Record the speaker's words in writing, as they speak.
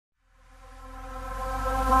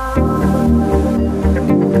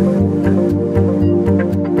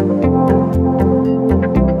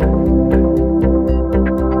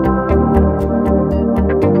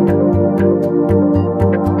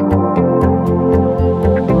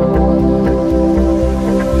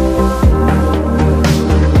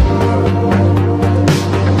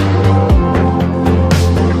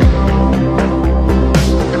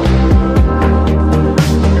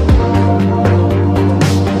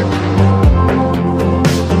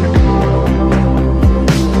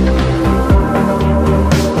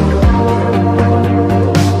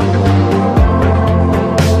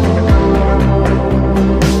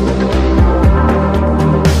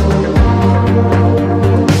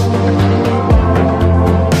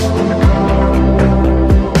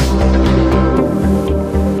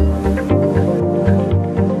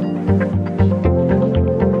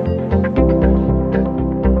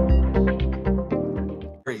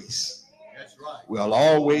grace will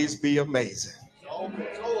always be amazing.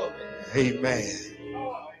 Amen.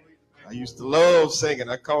 I used to love singing.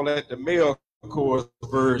 I call that the male chorus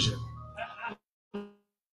version.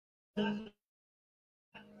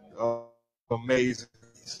 Oh, amazing.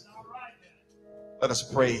 Let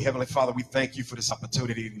us pray. Heavenly Father, we thank you for this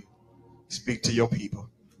opportunity to speak to your people.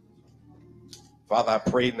 Father, I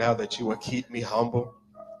pray now that you would keep me humble,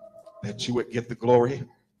 that you would get the glory.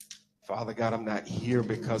 Father God, I'm not here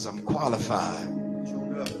because I'm qualified,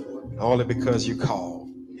 only because you called.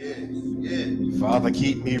 Father,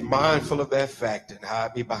 keep me mindful of that fact and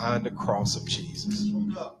hide me behind the cross of Jesus.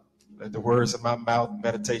 Let the words of my mouth and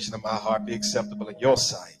meditation of my heart be acceptable in your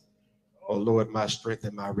sight. Oh Lord, my strength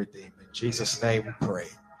and my redeemer. In Jesus' name we pray.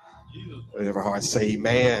 Let every heart say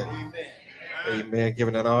amen. Amen.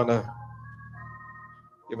 Giving honor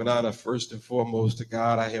first and foremost to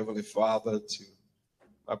God, our Heavenly Father, to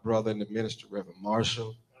my brother in the ministry, Reverend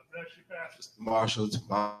Marshall. Mr. Marshall, to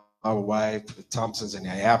my wife, to the Thompsons in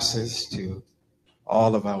their absence, to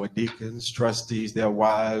all of our deacons, trustees, their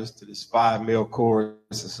wives, to this 5 male chorus,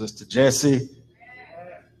 and Sister Jessie,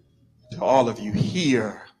 to all of you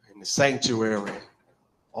here in the sanctuary,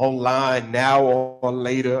 online now or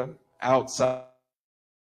later, outside,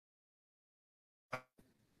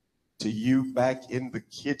 to you back in the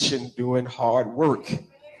kitchen doing hard work.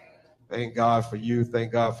 Thank God for you.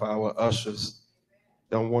 Thank God for our ushers.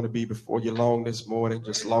 Don't want to be before you long this morning,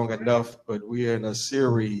 just long enough, but we're in a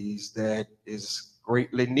series that is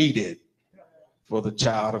greatly needed for the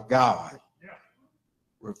child of God.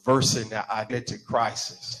 Reversing the identity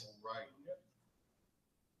crisis.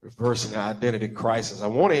 Reversing the identity crisis. I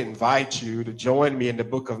want to invite you to join me in the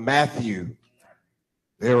book of Matthew.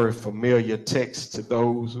 Very familiar text to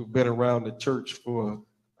those who've been around the church for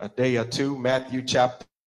a day or two. Matthew chapter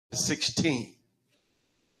 16,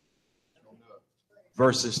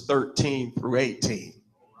 verses 13 through 18.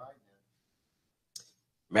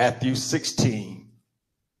 Matthew 16,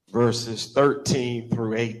 verses 13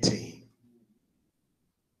 through 18.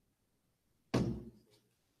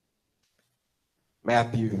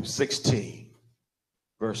 Matthew 16,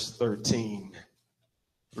 verse 13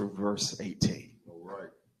 through verse 18. All right.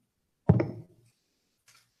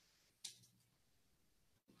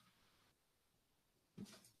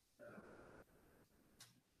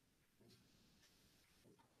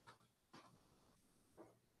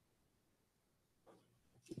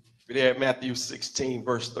 There, Matthew 16,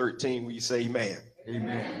 verse 13, will you say amen?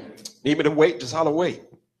 Amen. Need me to wait? Just holler, wait.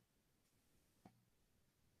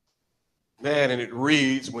 Man, and it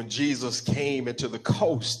reads, when Jesus came into the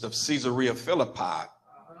coast of Caesarea Philippi,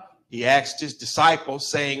 he asked his disciples,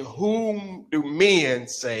 saying, whom do men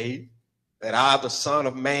say that I, the Son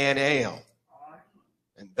of Man, am?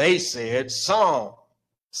 And they said, some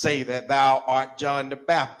say that thou art John the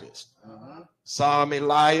Baptist, some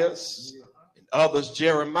Elias, others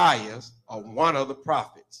Jeremiah, or one of the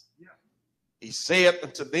prophets. He said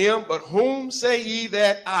unto them, but whom say ye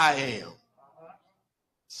that I am?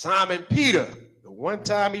 Simon Peter, the one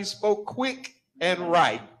time he spoke quick and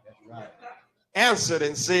right, answered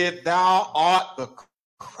and said, thou art the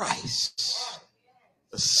Christ,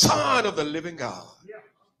 the Son of the living God.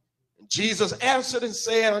 And Jesus answered and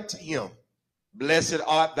said unto him, blessed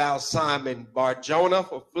art thou, Simon Bar-Jonah,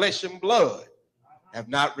 for flesh and blood have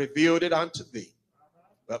not revealed it unto thee,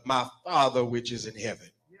 but my Father which is in heaven.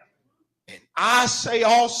 And I say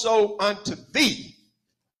also unto thee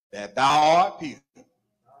that thou art Peter, and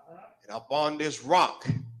upon this rock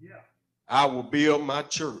I will build my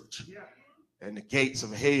church, and the gates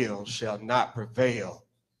of hell shall not prevail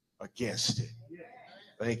against it.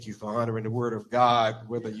 Thank you for honoring the word of God,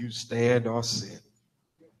 whether you stand or sit.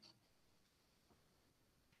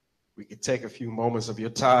 We could take a few moments of your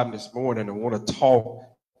time this morning and want to talk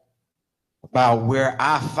about where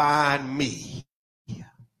I find me.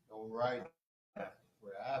 All right.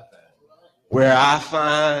 Where I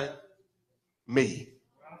find me.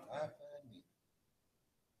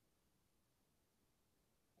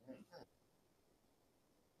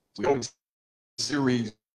 We're on this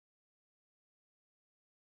series.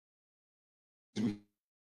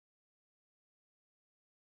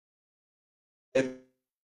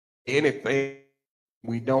 Anything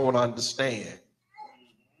we don't understand,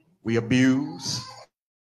 we abuse.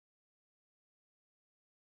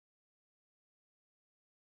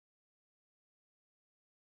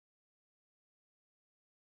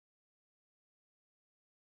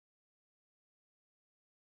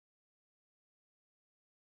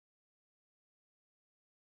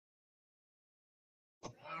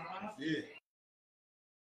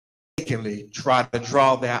 Try to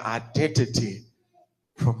draw their identity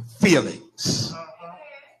from feelings.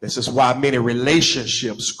 This is why many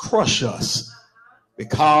relationships crush us,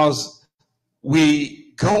 because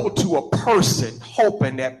we go to a person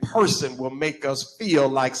hoping that person will make us feel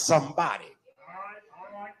like somebody.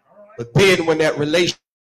 But then when that relationship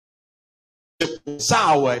is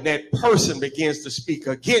sour and that person begins to speak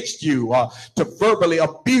against you or to verbally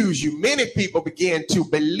abuse you, many people begin to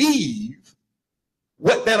believe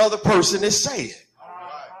what that other person is saying.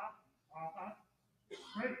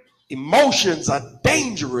 Emotions are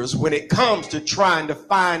dangerous when it comes to trying to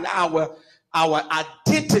find our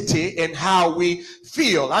identity and how we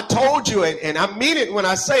feel. I told you, and I mean it when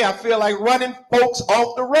I say I feel like running folks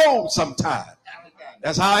off the road sometimes.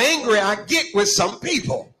 That's how angry I get with some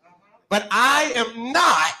people. But I am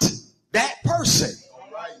not that person.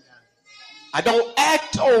 I don't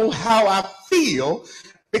act on how I feel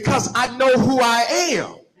because I know who I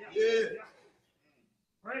am.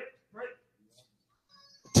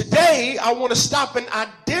 Today, I want to stop and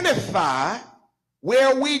identify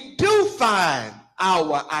where we do find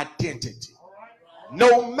our identity,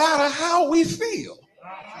 no matter how we feel.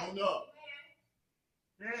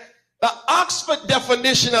 The Oxford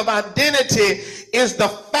definition of identity is the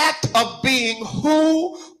fact of being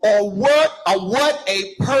who or what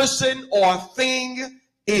a person or thing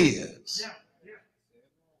is.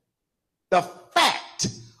 The fact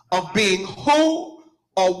of being who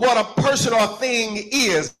or what a person or thing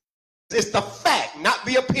is the fact, not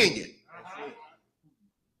the opinion.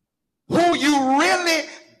 Who you really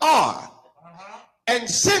are. And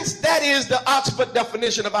since that is the Oxford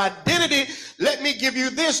definition of identity, let me give you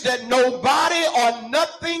this, that nobody or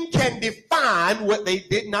nothing can define what they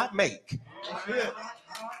did not make.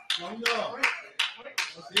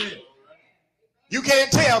 You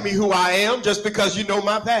can't tell me who I am just because you know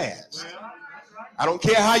my past. I don't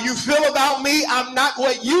care how you feel about me. I'm not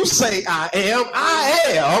what you say I am. I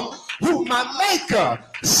am who my maker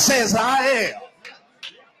says I am.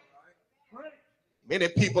 Many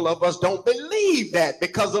people of us don't believe that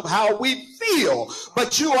because of how we feel.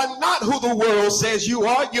 But you are not who the world says you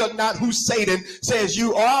are. You're not who Satan says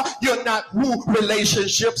you are. You're not who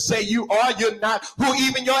relationships say you are. You're not who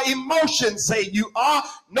even your emotions say you are.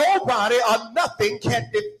 Nobody or nothing can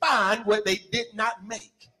define what they did not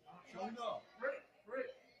make.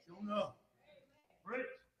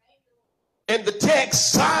 In the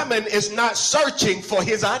text, Simon is not searching for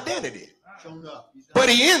his identity, but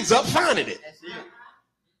he ends up finding it.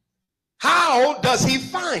 How does he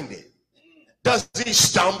find it? Does he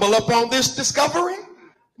stumble upon this discovery?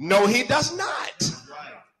 No, he does not.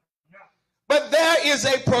 But there is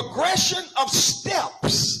a progression of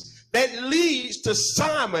steps that leads to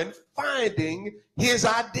Simon finding his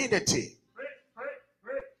identity.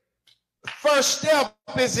 The first step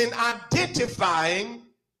is in identifying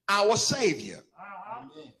our Savior.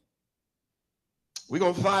 We're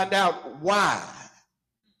going to find out why.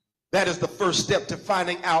 That is the first step to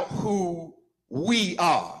finding out who we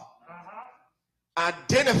are.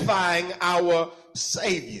 Identifying our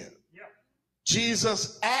Savior.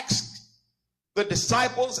 Jesus asked the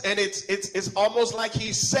disciples, and it's almost like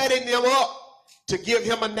he's setting them up to give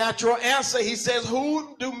him a natural answer. He says,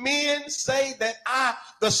 who do men say that I,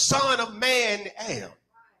 the Son of Man, am?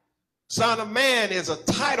 Son of Man is a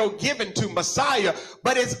title given to Messiah,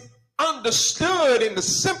 but it's understood in the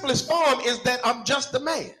simplest form is that I'm just a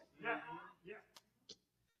man.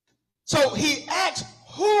 So he asks,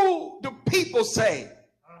 who do people say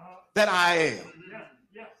that I am?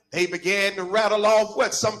 They began to rattle off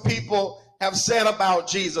what some people have said about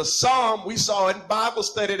Jesus. Some we saw in Bible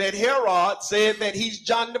study that Herod said that he's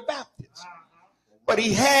John the Baptist. But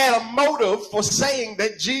he had a motive for saying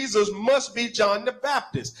that Jesus must be John the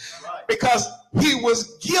Baptist because he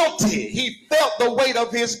was guilty. He felt the weight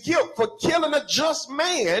of his guilt for killing a just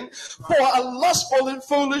man for a lustful and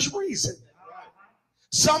foolish reason.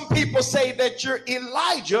 Some people say that you're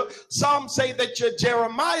Elijah. Some say that you're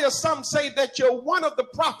Jeremiah. Some say that you're one of the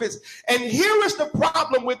prophets. And here is the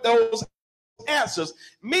problem with those answers.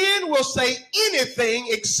 Men will say anything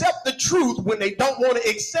except the truth when they don't want to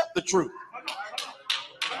accept the truth.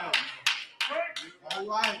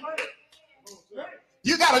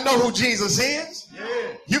 You got to know who Jesus is.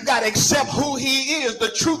 You got to accept who he is,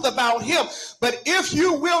 the truth about him. But if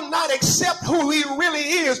you will not accept who he really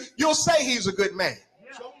is, you'll say he's a good man.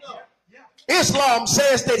 Islam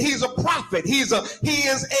says that he's a prophet. He is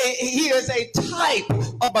a type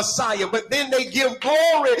of Messiah. But then they give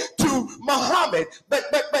glory to Muhammad. But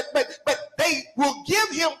they will give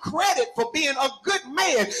him credit for being a good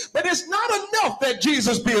man. But it's not enough that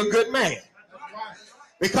Jesus be a good man.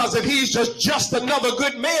 Because if he's just another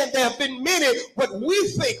good man, there have been many what we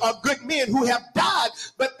think are good men who have died,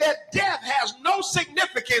 but their death has no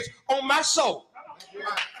significance on my soul.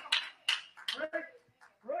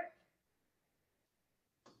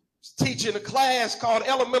 Teaching a class called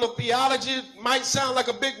Elemental Theology. Might sound like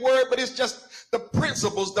a big word, but it's just the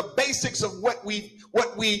principles, the basics of what we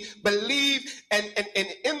believe. And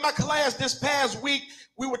in my class this past week,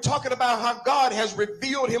 we were talking about how God has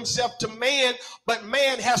revealed himself to man, but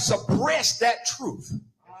man has suppressed that truth.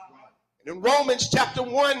 And in Romans chapter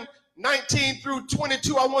 1, 19 through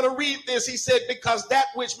 22, I want to read this. He said, because that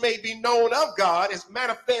which may be known of God is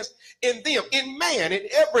manifest in them, in man, in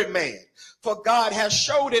every man. For God has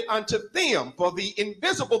showed it unto them. For the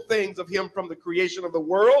invisible things of him from the creation of the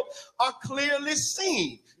world are clearly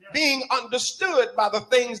seen, being understood by the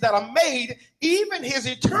things that are made, even his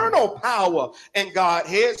eternal power and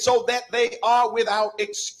Godhead, so that they are without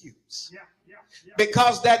excuse.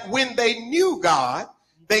 Because that when they knew God,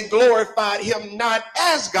 they glorified him not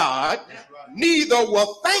as God, neither were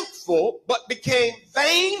thankful, but became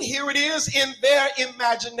vain, here it is, in their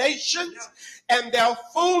imaginations, and their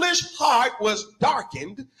foolish heart was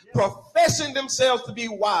darkened. Professing themselves to be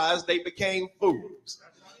wise, they became fools.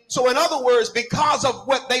 So in other words, because of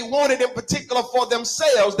what they wanted in particular for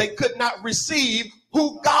themselves, they could not receive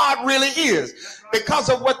who God really is. Because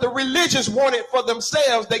of what the religious wanted for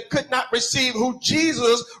themselves, they could not receive who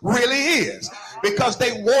Jesus really is. Because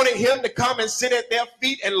they wanted him to come and sit at their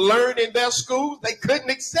feet and learn in their schools, they couldn't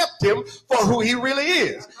accept him for who he really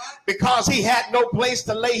is. Because he had no place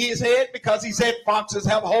to lay his head, because he said foxes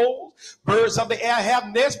have holes, birds of the air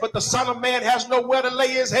have nests, but the Son of Man has nowhere to lay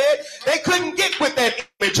his head. They couldn't get with that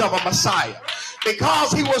image of a Messiah.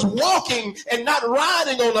 Because he was walking and not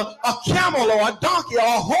riding on a camel or a donkey or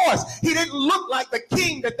a horse. He didn't look like the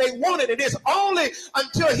king that they wanted. It is only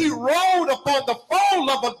until he rode upon the foal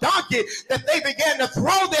of a donkey that they began to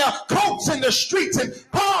throw their coats in the streets and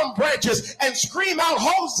palm branches and scream out,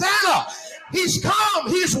 Hosanna! He's come.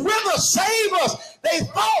 He's with us. Save us. They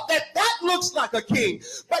thought that looks like a king.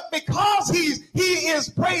 But because he is,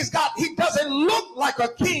 praise God, he doesn't look like a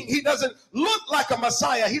king. He doesn't look like a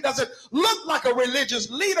Messiah. He doesn't look like a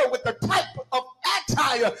religious leader with the type of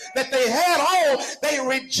attire that they had on. They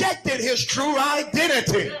rejected his true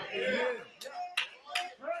identity.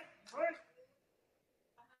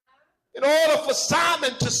 In order for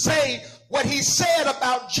Simon to say what he said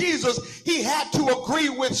about Jesus, he had to agree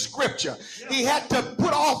with Scripture. He had to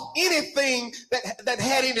put off anything that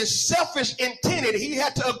had any selfish intent in it. He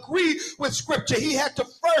had to agree with Scripture. He had to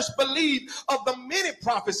first believe of the many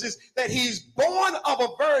prophecies that he's born of a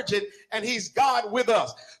virgin and he's God with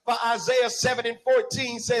us. For Isaiah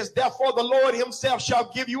 7:14 says, therefore the Lord himself shall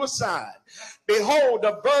give you a sign. Behold,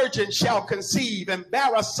 a virgin shall conceive and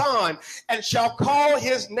bear a son, and shall call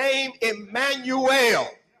his name Emmanuel.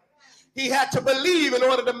 He had to believe in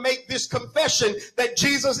order to make this confession that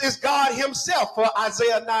Jesus is God himself. For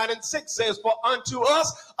Isaiah 9:6 says, for unto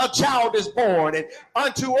us a child is born, and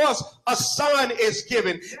unto us a son is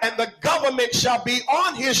given, and the government shall be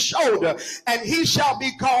on his shoulder, and he shall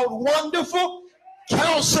be called Wonderful,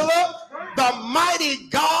 Counselor, the Mighty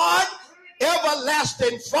God,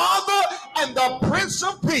 Everlasting Father, and the Prince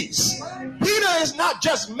of Peace. Peter is not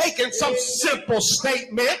just making some simple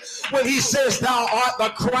statement when he says thou art the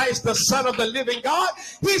Christ, the Son of the living God.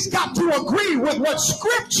 He's got to agree with what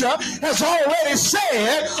Scripture has already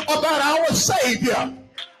said about our Savior.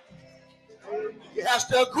 He has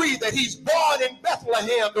to agree that he's born in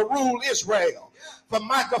Bethlehem to rule Israel. For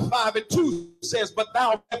Micah 5:2 says, but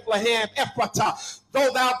thou Bethlehem Ephratah, though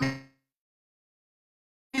thou be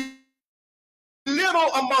little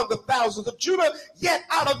among the thousands of Judah, yet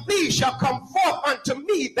out of thee shall come forth unto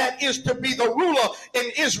me that is to be the ruler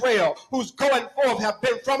in Israel, whose going forth have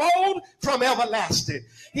been from old, from everlasting.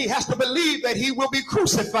 He has to believe that he will be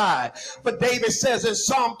crucified. For David says in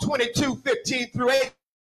Psalm 22:15 through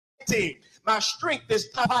 18, my strength is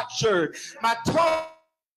potsherd, my tongue,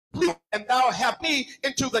 and thou have me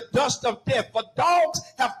into the dust of death, for dogs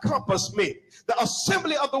have compassed me. The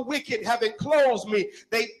assembly of the wicked have enclosed me.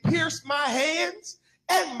 They pierced my hands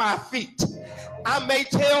and my feet. I may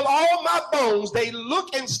tell all my bones. They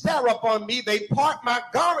look and stare upon me. They part my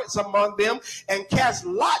garments among them and cast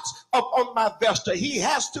lots upon my vesture. He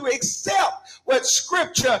has to accept what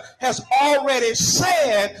Scripture has already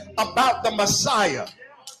said about the Messiah.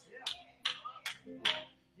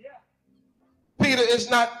 Peter is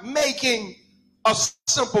not making a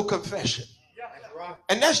simple confession.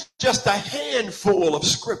 And that's just a handful of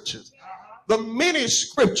scriptures. The many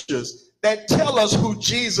scriptures that tell us who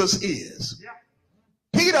Jesus is.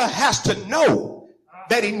 Peter has to know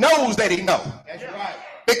that he knows that he knows.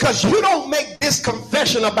 Because you don't make this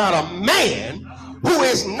confession about a man who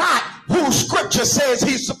is not who scripture says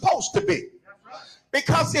he's supposed to be.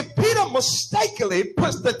 Because if Peter mistakenly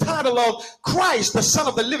puts the title of Christ, the Son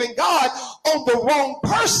of the living God, on the wrong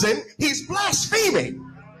person, he's blaspheming.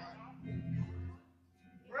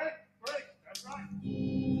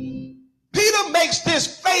 Peter makes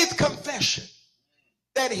this faith confession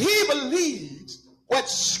that he believes what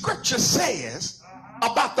scripture says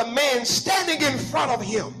about the man standing in front of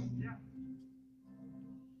him.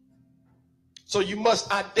 So you must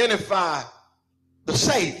identify the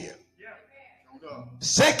Savior.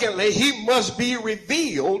 Secondly, he must be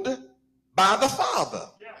revealed by the Father.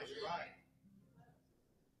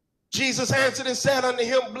 Jesus answered and said unto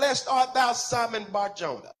him, Blessed art thou, Simon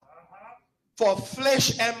Bar-Jonah, for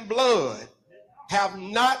flesh and blood have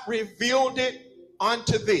not revealed it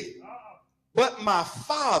unto thee, but my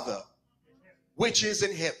Father which is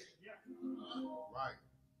in heaven.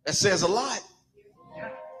 That says a lot.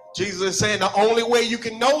 Jesus is saying the only way you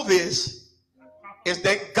can know this is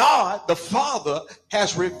that God, the Father,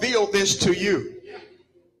 has revealed this to you.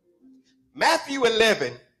 Matthew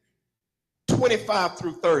 11, 25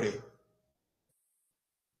 through 30.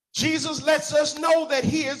 Jesus lets us know that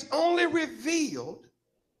he is only revealed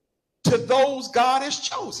to those God has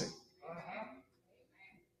chosen.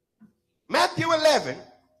 Matthew 11,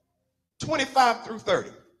 25 through 30.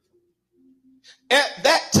 At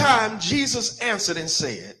that time, Jesus answered and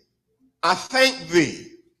said, I thank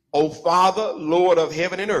thee, O Father, Lord of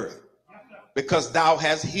heaven and earth, because thou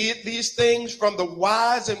hast hid these things from the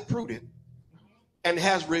wise and prudent, and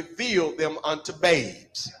hast revealed them unto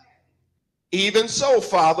babes. Even so,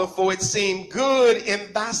 Father, for it seemed good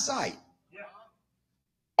in thy sight.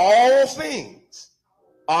 All things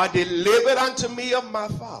are delivered unto me of my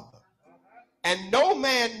Father, and no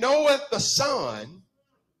man knoweth the Son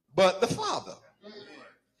but the Father.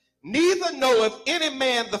 Neither knoweth any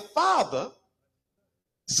man the Father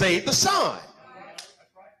save the Son,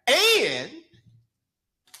 and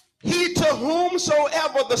he to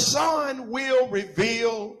whomsoever the Son will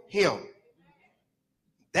reveal him.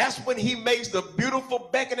 That's when he makes the beautiful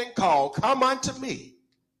beckoning call, come unto me,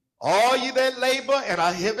 all ye that labor and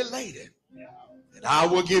are heavy laden, and I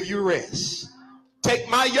will give you rest. Take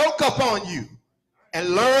my yoke upon you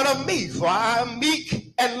and learn of me, for I am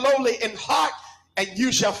meek and lowly in heart, and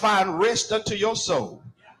you shall find rest unto your soul.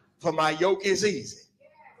 For my yoke is easy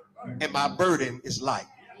and my burden is light.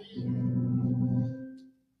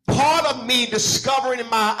 Part of me discovering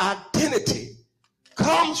my identity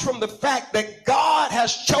comes from the fact that God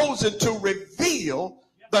has chosen to reveal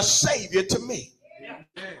the Savior to me.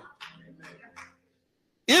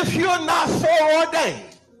 If you're not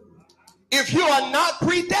foreordained, if you are not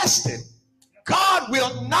predestined, God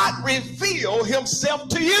will not reveal himself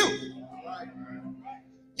to you.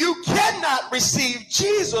 You cannot receive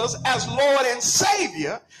Jesus as Lord and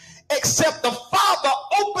Savior except the Father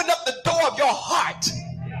open up the door of your heart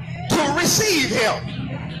to receive him.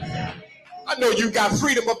 I know you got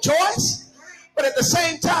freedom of choice, but at the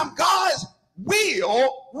same time, God's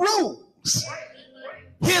will rules.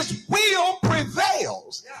 His will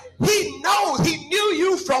prevails. He knows, he knew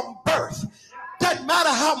you from birth. Doesn't matter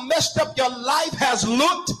how messed up your life has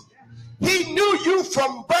looked. He knew you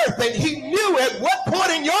from birth, and he knew at what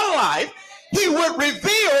point in your life he would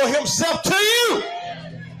reveal himself to you.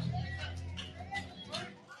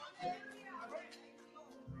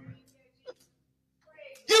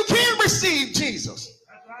 You can't receive Jesus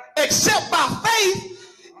except by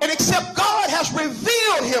faith and except God has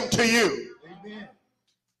revealed him to you.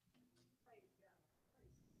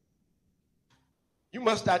 You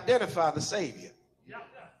must identify the Savior.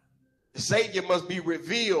 The Savior must be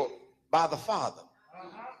revealed by the Father.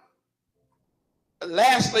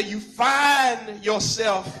 Lastly, you find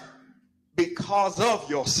yourself because of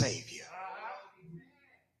your Savior.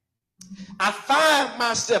 I find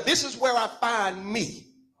myself, this is where I find me.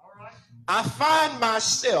 I find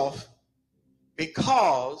myself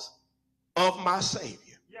because of my Savior.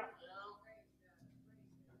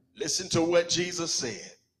 Listen to what Jesus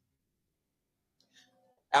said.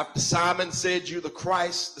 After Simon said, you the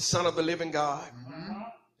Christ, the Son of the living God.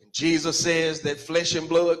 Jesus says that flesh and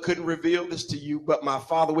blood couldn't reveal this to you, but my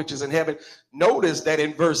Father which is in heaven. Notice that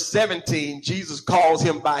in verse 17, Jesus calls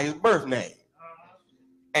him by his birth name.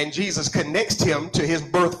 And Jesus connects him to his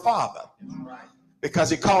birth father because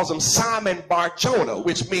he calls him Simon Bar-Jonah,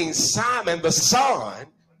 which means Simon, the son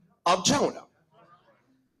of Jonah.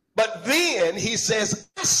 But then he says,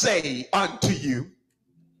 I say unto you,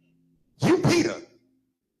 you Peter.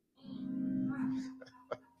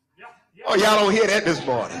 Oh, y'all don't hear that this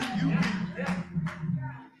morning.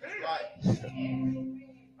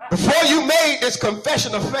 made this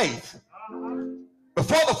confession of faith,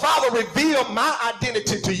 before the Father revealed my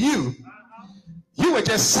identity to you, you were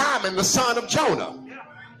just Simon, the son of Jonah.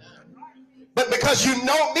 But because you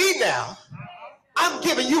know me now, I'm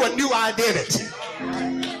giving you a new identity.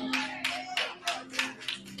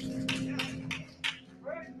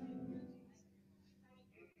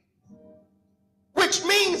 Which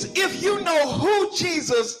means if you know who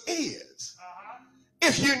Jesus is,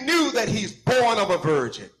 if you knew that he's born of a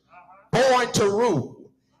virgin, born to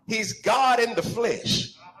rule, he's God in the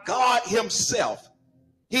flesh, God himself,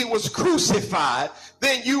 he was crucified,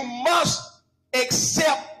 then you must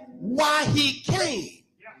accept why he came.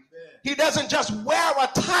 He doesn't just wear a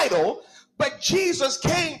title, but Jesus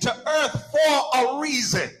came to earth for a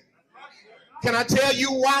reason. Can I tell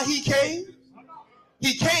you why he came?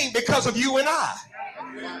 He came because of you and I.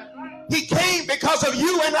 He came because of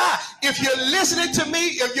you and I. If you're listening to me,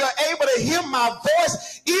 if you're able to hear my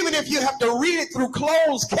voice, even if you have to read it through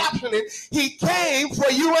closed captioning, he came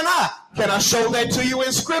for you and I. Can I show that to you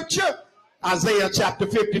in scripture? Isaiah chapter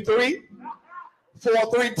 53, 4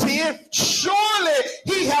 through 10. Surely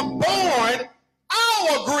he hath borne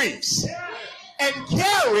our griefs and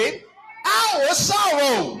carried our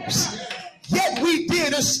sorrows. Yet we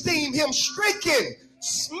did esteem him stricken,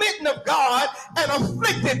 smitten of God, and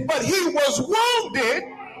afflicted, but he was wounded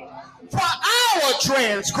for our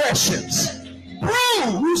transgressions,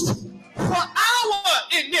 bruised for our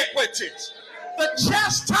iniquities. The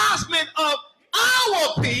chastisement of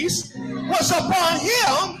our peace was upon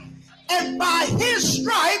him, and by his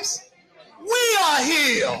stripes we are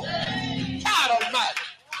healed. God Almighty.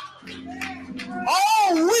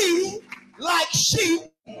 All we, like sheep,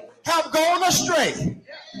 have gone astray.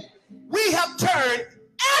 We have turned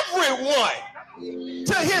everyone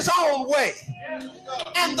to his own way,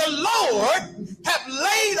 and the Lord hath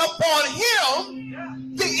laid upon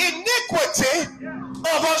him the iniquity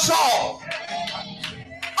of us all.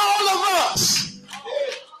 All of us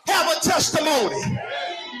have a testimony.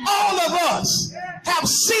 All of us have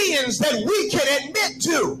sins that we can admit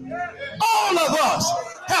to. All of us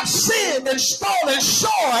have sinned and fallen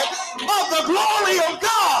short of the glory of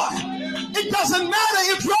God. It doesn't matter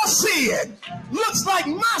if your sin looks like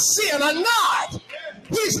my sin or not.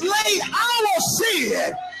 He's laid our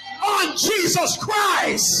sin on Jesus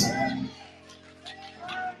Christ.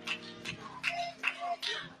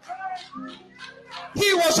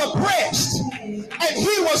 He was oppressed and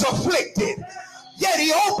he was afflicted, yet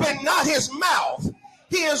he opened not his mouth.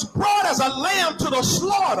 He is brought as a lamb to the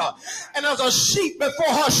slaughter, and as a sheep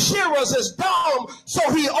before her shearers is dumb, so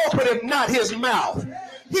he opened not his mouth.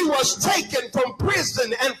 He was taken from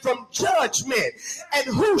prison and from judgment, and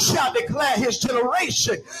who shall declare his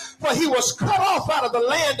generation? For he was cut off out of the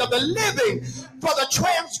land of the living. For the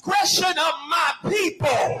transgression of my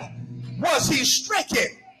people was he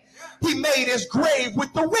stricken. He made his grave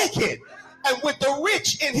with the wicked and with the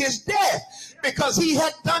rich in his death, because he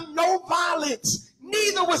had done no violence,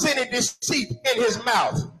 neither was any deceit in his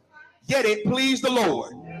mouth. Yet it pleased the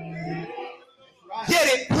Lord. Yet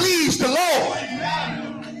it pleased the Lord.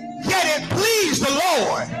 Yet it pleased the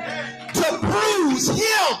Lord to bruise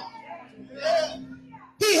him.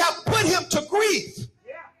 He hath put him to grief.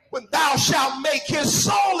 When thou shalt make his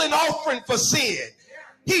soul an offering for sin,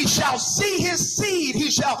 he shall see his seed,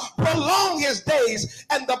 he shall prolong his days,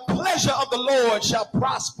 and the pleasure of the Lord shall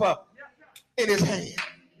prosper in his hand.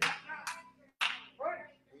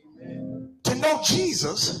 To know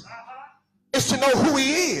Jesus is to know who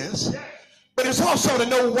he is, but it's also to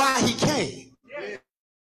know why he came.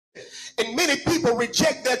 And many people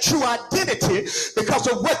reject their true identity because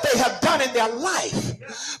of what they have done in their life.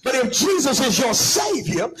 But if Jesus is your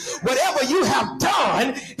Savior, whatever you have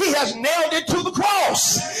done, he has nailed it to the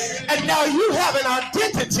cross. And now you have an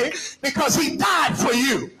identity because he died for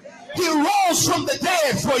you. He rose from the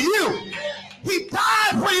dead for you. He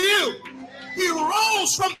died for you. He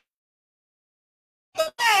rose from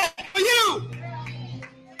the dead for you.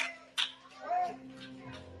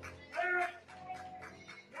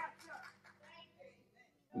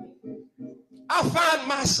 I find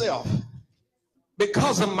myself,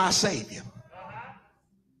 because of my Savior,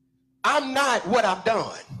 I'm not what I've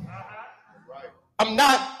done. I'm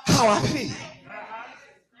not how I feel.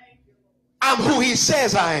 I'm who he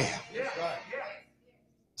says I am.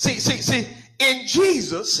 See, in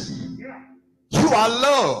Jesus, you are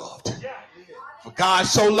loved. For God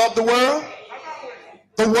so loved the world,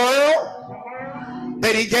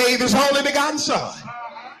 that he gave his only begotten Son,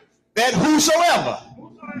 that whosoever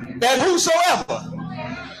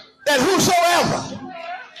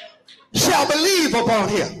shall believe upon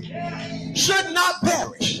him should not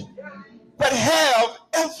perish, but have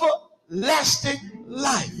everlasting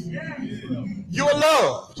life. You're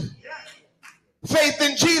loved. Faith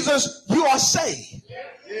in Jesus, you are saved.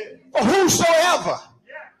 For whosoever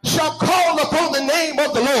shall call upon the name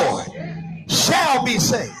of the Lord shall be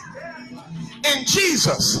saved. In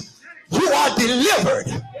Jesus, you are delivered.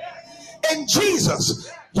 In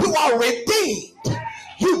Jesus, you are redeemed.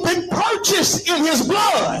 You've been purchased in his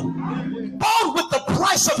blood, bought with the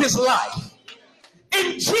price of his life.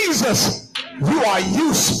 In Jesus, you are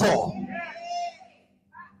useful.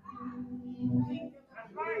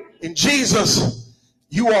 In Jesus,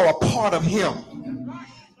 you are a part of him.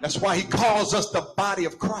 That's why he calls us the body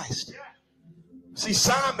of Christ. See,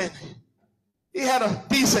 Simon, he had a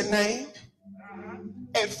decent name.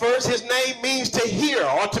 At first, his name means to hear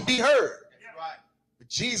or to be heard. But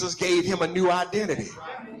Jesus gave him a new identity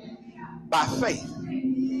by faith.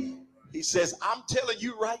 He says, I'm telling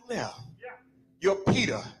you right now, you're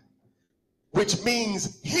Peter, which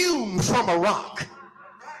means hewn from a rock,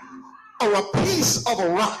 or a piece of a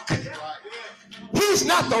rock. He's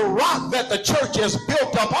not the rock that the church has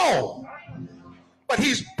built up on, but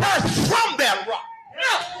he's birthed from that rock.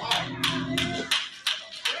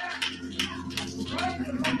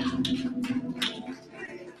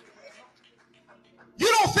 You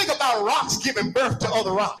don't think about rocks giving birth to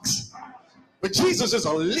other rocks, but Jesus is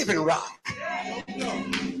a living rock.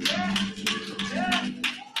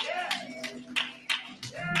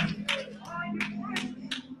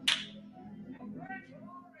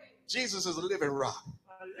 Jesus is a living rock.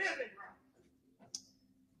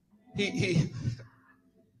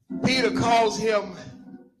 Peter calls him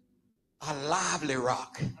a lively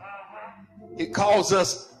rock. He calls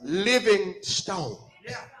us living stone.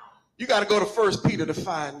 You got to go to 1 Peter to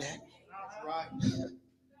find that.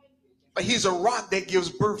 But he's a rock that gives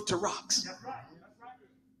birth to rocks.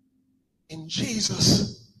 In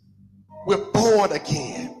Jesus, we're born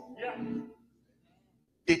again.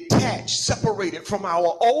 Detached, separated from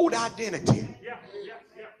our old identity.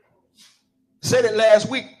 Said it last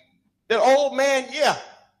week. That old man,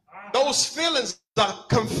 those feelings are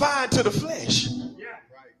confined to the flesh.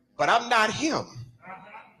 But I'm not him.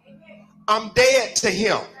 I'm dead to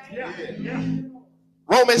him.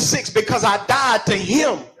 Romans 6, because I died to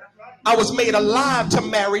him, I was made alive to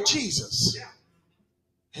marry Jesus.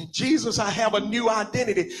 In Jesus, I have a new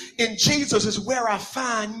identity. In Jesus is where I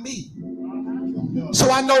find me. So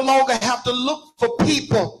I no longer have to look for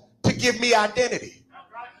people to give me identity.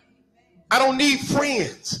 I don't need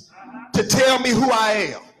friends to tell me who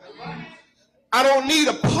I am. I don't need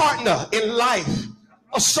a partner in life,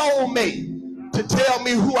 a soulmate, to tell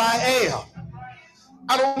me who I am.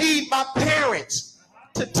 I don't need my parents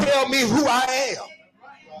to tell me who I am.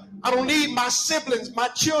 I don't need my siblings, my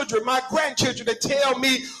children, my grandchildren to tell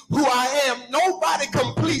me who I am. Nobody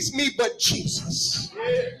completes me but Jesus.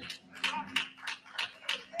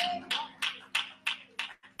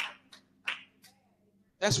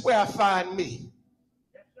 That's where I find me.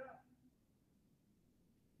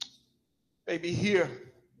 Maybe here,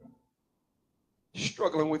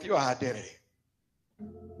 struggling with your identity,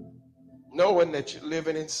 knowing that you're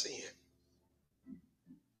living in sin,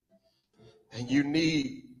 and you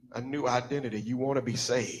need a new identity. You want to be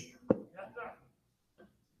saved.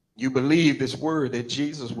 You believe this word that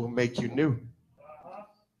Jesus will make you new.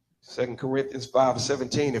 2 Corinthians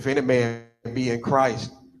 5:17, if any man be in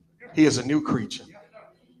Christ, he is a new creature.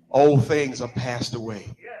 Old things are passed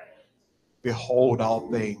away. Behold,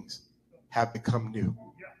 all things have become new.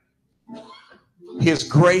 His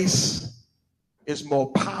grace is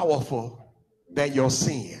more powerful than your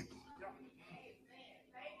sin.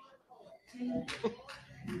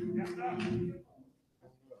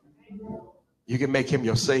 You can make him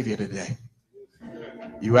your savior today.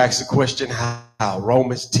 You ask the question how.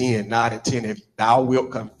 Romans 10, 9 and 10. If thou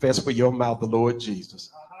wilt confess with your mouth the Lord Jesus,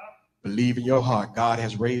 believe in your heart God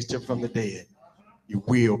has raised him from the dead, you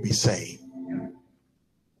will be saved.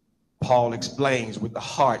 Paul explains, with the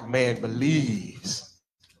heart man believes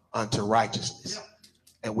unto righteousness,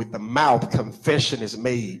 and with the mouth confession is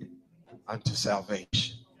made unto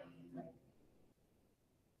salvation.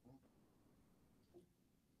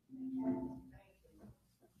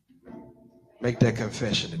 Make that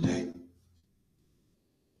confession today.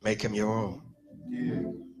 Make him your own.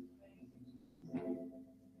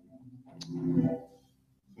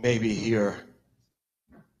 Maybe here,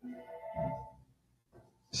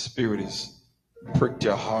 Spirit has pricked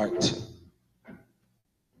your heart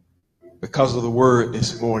because of the word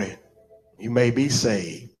this morning. You may be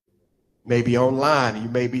saved. Maybe online, you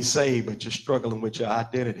may be saved, but you're struggling with your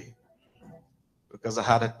identity. because of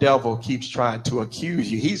how the devil keeps trying to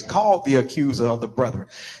accuse you. He's called the accuser of the brethren.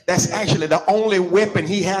 That's actually the only weapon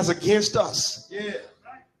he has against us. Yeah.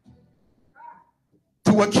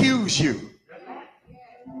 To accuse you,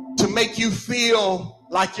 to make you feel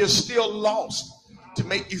like you're still lost, to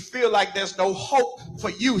make you feel like there's no hope for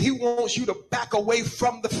you. He wants you to back away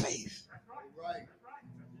from the faith.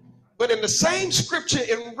 But in the same scripture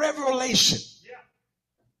in Revelation,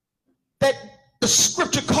 that the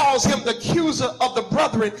scripture calls him the accuser of the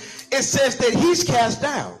brethren, it says that he's cast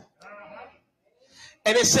down.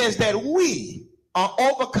 And it says that we are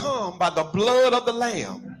overcome by the blood of the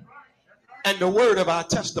Lamb and the word of our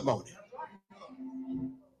testimony.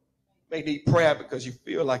 You may need prayer because you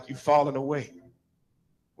feel like you've fallen away. I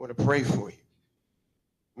want to pray for you.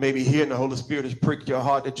 Maybe hearing the Holy Spirit has pricked your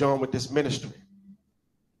heart to join with this ministry.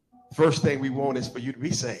 First thing we want is for you to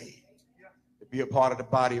be saved, to be a part of the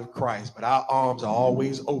body of Christ. But our arms are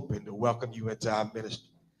always open to welcome you into our ministry.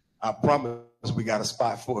 I promise we got a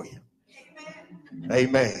spot for you.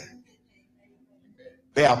 Amen.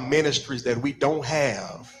 There are ministries that we don't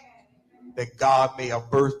have that God may have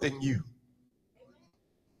birthed in you.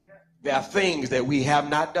 There are things that we have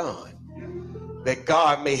not done that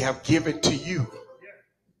God may have given to you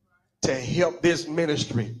to help this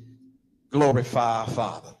ministry glorify our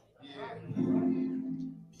Father.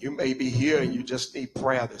 You may be here and you just need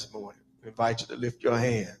prayer this morning. I invite you to lift your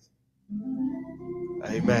hands.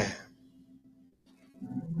 Amen.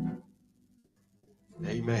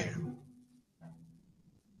 Amen.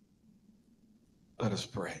 Let us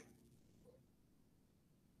pray.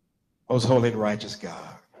 Most holy and righteous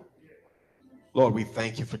God, Lord, we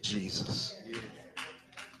thank you for Jesus.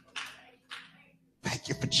 Thank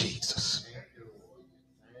you for Jesus.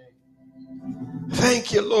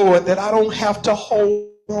 Thank you, Lord, that I don't have to hold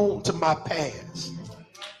on to my past,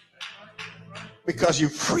 because you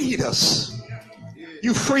freed us.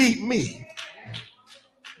 You freed me.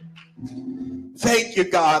 Thank you,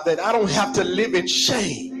 God, that I don't have to live in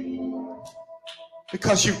shame,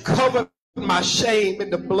 because you covered my shame in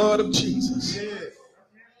the blood of Jesus.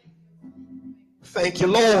 Thank you,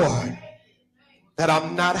 Lord, that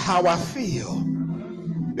I'm not how I feel,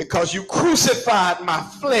 because you crucified my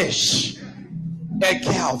flesh at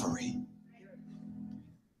Calvary.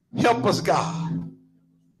 Help us, God,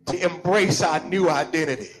 to embrace our new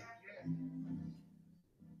identity.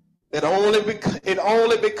 That only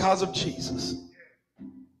because of Jesus.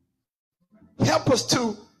 Help us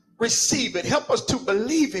to receive it. Help us to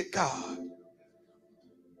believe it, God.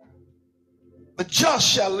 The just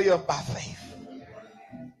shall live by faith.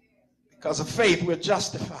 Because of faith, we're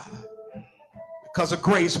justified. Because of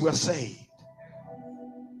grace, we're saved.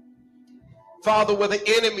 Father, where the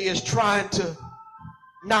enemy is trying to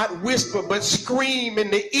not whisper, but scream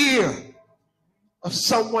in the ear of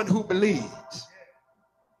someone who believes,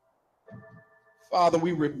 Father,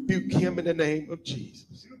 we rebuke him in the name of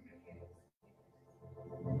Jesus.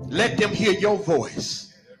 Let them hear your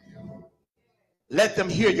voice. Let them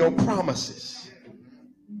hear your promises.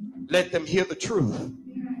 Let them hear the truth.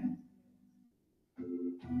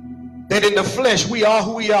 That in the flesh we are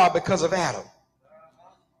who we are because of Adam.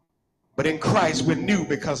 But in Christ we're new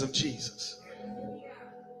because of Jesus.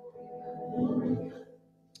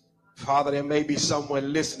 Father, there may be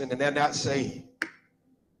someone listening and they're not saved.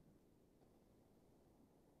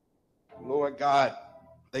 Lord God,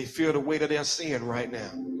 they feel the weight of their sin right now.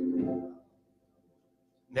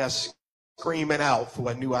 They're screaming out for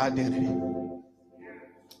a new identity.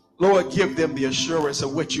 Lord, give them the assurance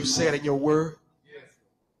of what you said in your word.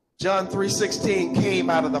 John 3:16 came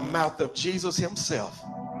out of the mouth of Jesus himself.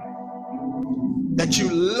 That you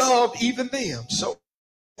love even them so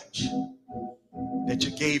much that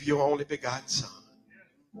you gave your only begotten Son.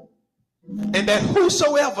 And that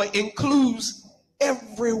whosoever includes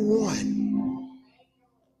everyone.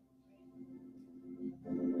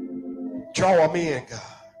 Draw them in,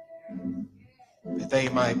 God, that they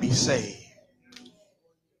might be saved.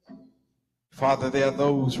 Father, there are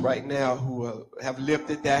those right now who have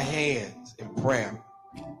lifted their hands in prayer.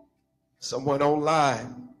 Someone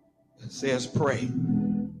online says pray.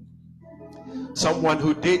 Someone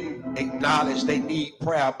who didn't acknowledge they need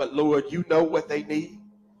prayer, but Lord, you know what they need.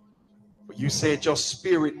 For you said your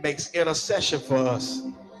spirit makes intercession for us,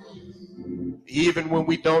 even when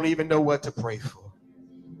we don't even know what to pray for.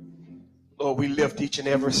 Lord, we lift each and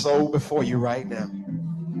every soul before you right now.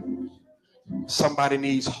 Somebody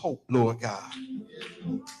needs hope, Lord God.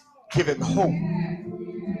 Give him hope.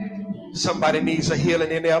 Somebody needs a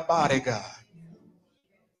healing in their body, God.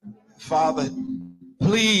 Father,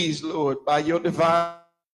 please, Lord, by your divine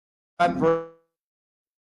virtue,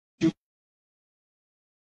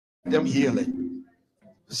 them healing.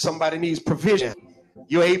 Somebody needs provision.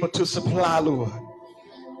 You're able to supply, Lord.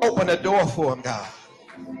 Open the door for them, God.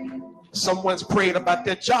 Someone's praying about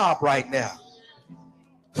their job right now.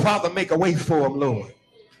 Father, make a way for them, Lord.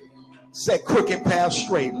 Set crooked paths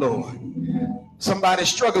straight, Lord. Somebody's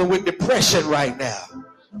struggling with depression right now.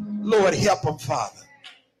 Lord, help them, Father.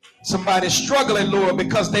 Somebody's struggling, Lord,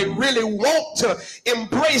 because they really want to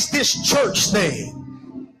embrace this church thing.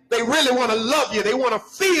 They really want to love you. They want to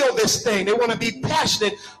feel this thing. They want to be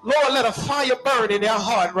passionate. Lord, let a fire burn in their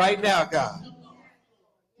heart right now, God.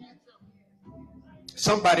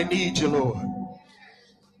 Somebody needs you, Lord.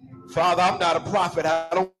 Father, I'm not a prophet. I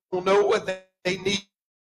don't know what they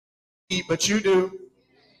need, but you do.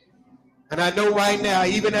 And I know right now,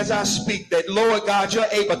 even as I speak, that, Lord God, you're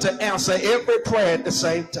able to answer every prayer at the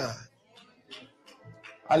same time.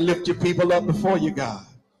 I lift your people up before you, God.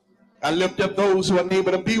 I lift up those who are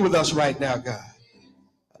unable to be with us right now, God.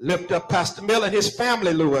 I lift up Pastor Miller and his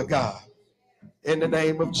family, Lord God, in the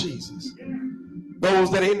name of Jesus.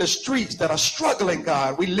 Those that are in the streets that are struggling,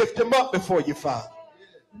 God, we lift them up before you, Father,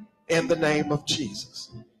 in the name of Jesus.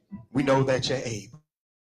 We know that you're able.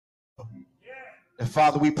 And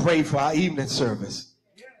Father, we pray for our evening service.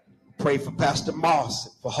 Pray for Pastor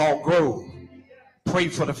Moss, for Hall Grove. Pray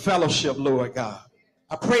for the fellowship, Lord God.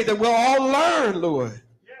 I pray that we'll all learn, Lord,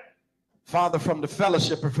 Father, from the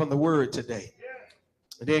fellowship and from the word today.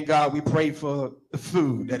 And then, God, we pray for the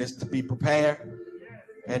food that is to be prepared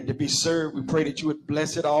and to be served. We pray that you would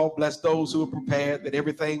bless it all. Bless those who are prepared, that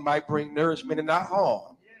everything might bring nourishment and not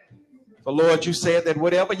harm. For, Lord, you said that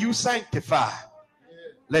whatever you sanctify,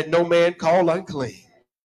 let no man call unclean.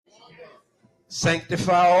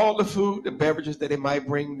 Sanctify all the food, the beverages, that it might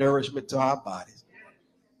bring nourishment to our bodies.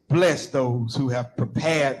 Bless those who have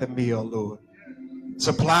prepared the meal, Lord.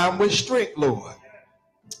 Supply them with strength, Lord.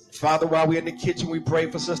 Father, while we're in the kitchen, we pray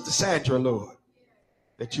for Sister Sandra, Lord,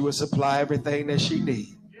 that you will supply everything that she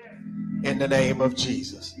needs in the name of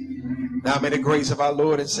Jesus. Now may the grace of our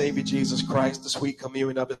Lord and Savior Jesus Christ, the sweet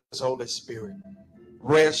communion of his Holy Spirit,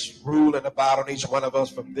 rest, rule, and abide on each one of us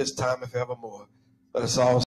from this time and forevermore. Let us all